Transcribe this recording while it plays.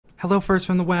Hello Furs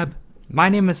from the web, my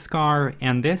name is Scar,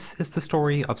 and this is the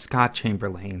story of Scott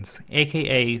Chamberlain's,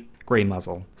 aka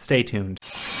Graymuzzle. Stay tuned.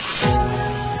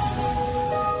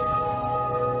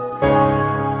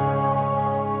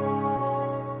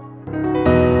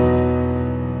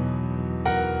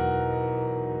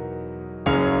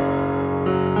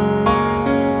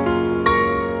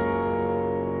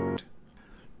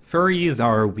 Furries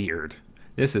are weird.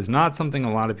 This is not something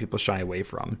a lot of people shy away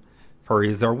from.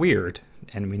 Furries are weird,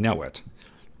 and we know it.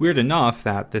 Weird enough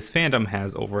that this fandom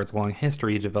has, over its long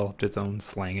history, developed its own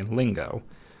slang and lingo.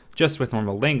 Just with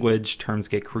normal language, terms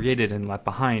get created and left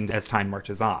behind as time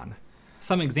marches on.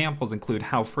 Some examples include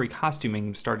how furry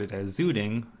costuming started as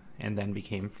zooting, and then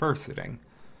became fursuiting.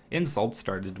 Insults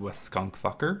started with skunk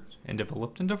fucker, and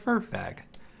developed into fur fag.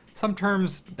 Some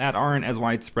terms that aren't as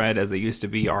widespread as they used to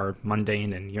be are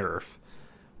mundane and yerf.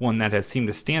 One that has seemed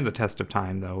to stand the test of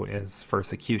time, though, is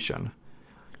Fursecution.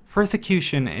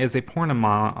 Fursecution is a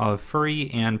portmanteau of furry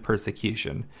and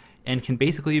persecution, and can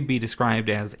basically be described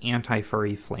as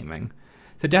anti-furry flaming.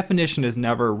 The definition has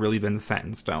never really been set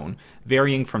in stone,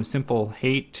 varying from simple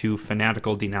hate to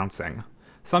fanatical denouncing.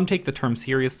 Some take the term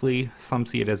seriously, some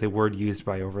see it as a word used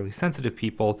by overly sensitive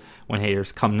people when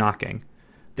haters come knocking.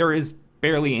 There is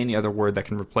barely any other word that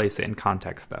can replace it in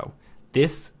context, though.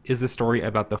 This is a story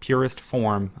about the purest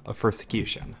form of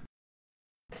Fursecution.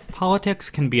 Politics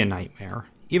can be a nightmare.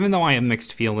 Even though I have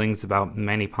mixed feelings about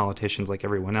many politicians like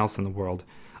everyone else in the world,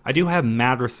 I do have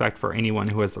mad respect for anyone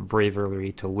who has the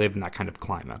bravery to live in that kind of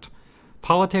climate.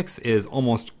 Politics is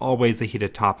almost always a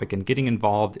heated topic, and getting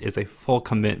involved is a full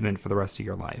commitment for the rest of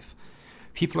your life.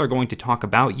 People are going to talk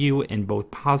about you in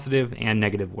both positive and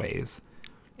negative ways.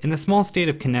 In the small state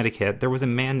of Connecticut, there was a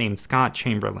man named Scott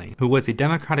Chamberlain, who was a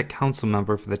Democratic council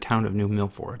member for the town of New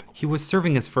Milford. He was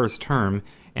serving his first term,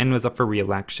 and was up for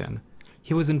re-election.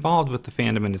 He was involved with the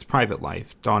fandom in his private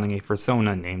life, donning a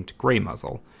persona named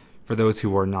Graymuzzle. For those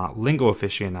who are not lingo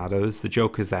aficionados, the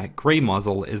joke is that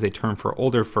Graymuzzle is a term for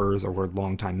older furs or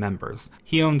longtime members.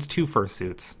 He owns two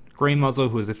fursuits,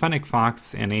 Graymuzzle, who is a fennec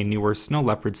fox, and a newer snow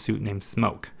leopard suit named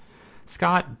Smoke.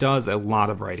 Scott does a lot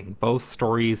of writing, both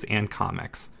stories and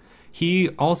comics. He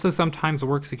also sometimes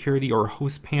works security or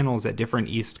hosts panels at different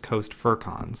East Coast fur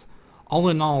cons. All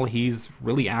in all, he's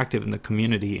really active in the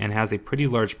community and has a pretty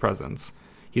large presence.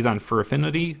 He's on Fur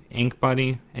Affinity, Ink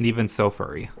Buddy, and even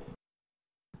SoFury.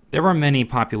 There are many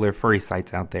popular furry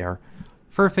sites out there.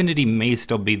 Fur Affinity may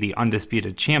still be the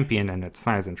undisputed champion in its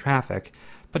size and traffic,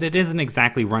 but it isn't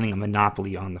exactly running a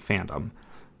monopoly on the fandom.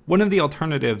 One of the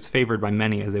alternatives favored by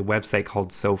many is a website called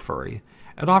SoFury.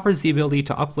 It offers the ability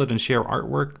to upload and share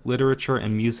artwork, literature,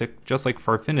 and music just like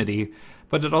Furfinity,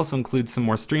 but it also includes some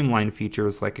more streamlined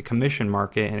features like a commission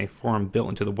market and a forum built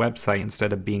into the website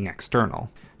instead of being external.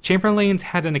 Chamberlain's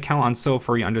had an account on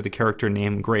SoFury under the character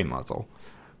name Graymuzzle.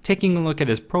 Taking a look at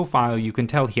his profile, you can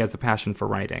tell he has a passion for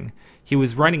writing. He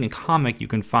was writing a comic you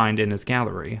can find in his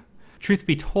gallery. Truth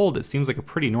be told, it seems like a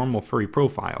pretty normal furry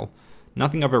profile.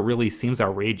 Nothing of it really seems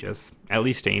outrageous, at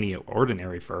least to any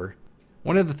ordinary fur.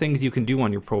 One of the things you can do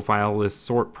on your profile is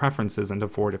sort preferences into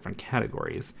 4 different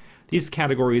categories. These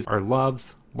categories are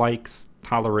loves, likes,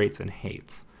 tolerates, and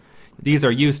hates. These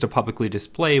are used to publicly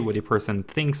display what a person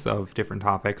thinks of different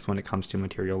topics when it comes to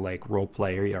material like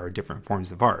roleplay or different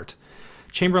forms of art.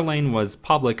 Chamberlain was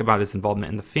public about his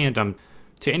involvement in the fandom.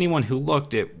 To anyone who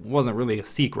looked, it wasn't really a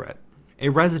secret. A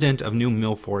resident of New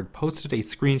Milford posted a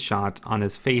screenshot on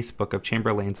his Facebook of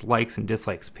Chamberlain's likes and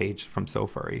dislikes page from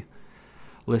SoFury.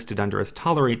 Listed under his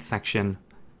tolerate section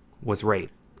was rate.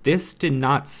 This did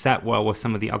not set well with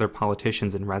some of the other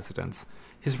politicians in residence.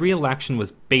 His re-election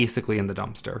was basically in the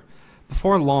dumpster.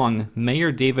 Before long,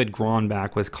 Mayor David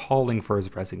Gronbach was calling for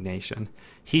his resignation.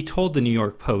 He told the New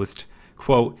York Post,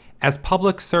 quote, "As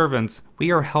public servants,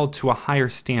 we are held to a higher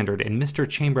standard, and Mr.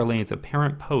 Chamberlain's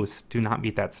apparent posts do not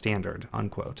meet that standard,"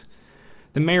 unquote.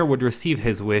 The mayor would receive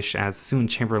his wish as soon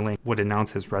Chamberlain would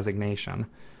announce his resignation.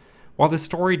 While the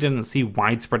story didn't see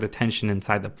widespread attention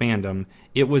inside the fandom,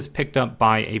 it was picked up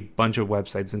by a bunch of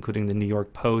websites including the New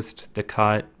York Post, The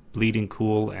Cut, Bleeding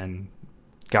Cool, and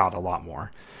God, a lot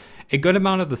more. A good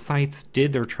amount of the sites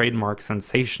did their trademark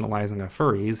sensationalizing of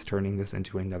furries, turning this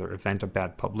into another event of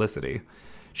bad publicity.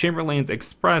 Chamberlain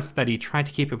expressed that he tried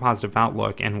to keep a positive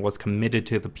outlook and was committed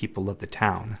to the people of the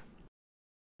town.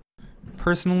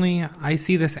 Personally, I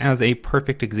see this as a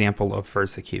perfect example of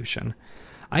Fursecution.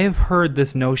 I have heard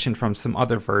this notion from some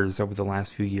other furs over the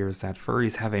last few years that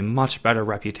furries have a much better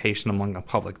reputation among the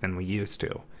public than we used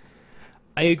to.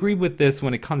 I agree with this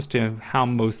when it comes to how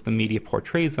most of the media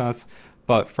portrays us,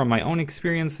 but from my own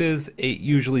experiences, it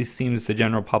usually seems the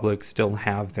general public still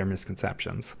have their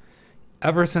misconceptions.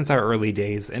 Ever since our early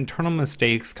days, internal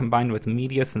mistakes combined with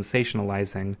media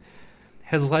sensationalizing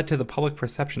has led to the public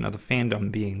perception of the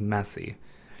fandom being messy.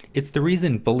 It's the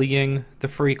reason bullying, the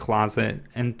furry closet,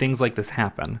 and things like this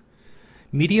happen.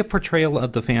 Media portrayal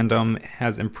of the fandom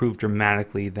has improved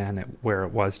dramatically than where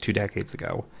it was 2 decades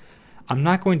ago. I'm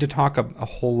not going to talk a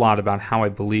whole lot about how I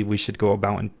believe we should go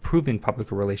about improving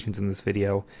public relations in this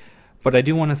video, but I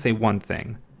do want to say one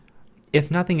thing.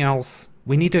 If nothing else,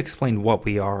 we need to explain what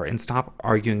we are and stop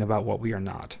arguing about what we are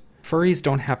not. Furries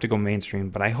don't have to go mainstream,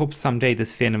 but I hope someday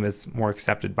this fandom is more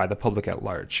accepted by the public at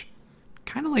large.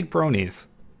 Kinda like bronies.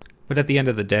 But at the end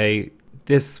of the day,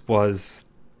 this was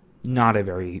not a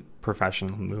very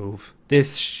professional move.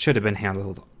 This should have been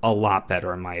handled a lot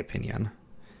better in my opinion.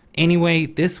 Anyway,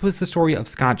 this was the story of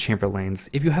Scott Chamberlain's.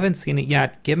 If you haven't seen it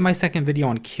yet, give my second video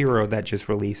on Kiro that just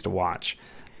released a watch.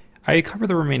 I cover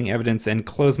the remaining evidence and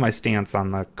close my stance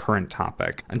on the current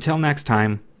topic. Until next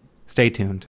time, stay tuned.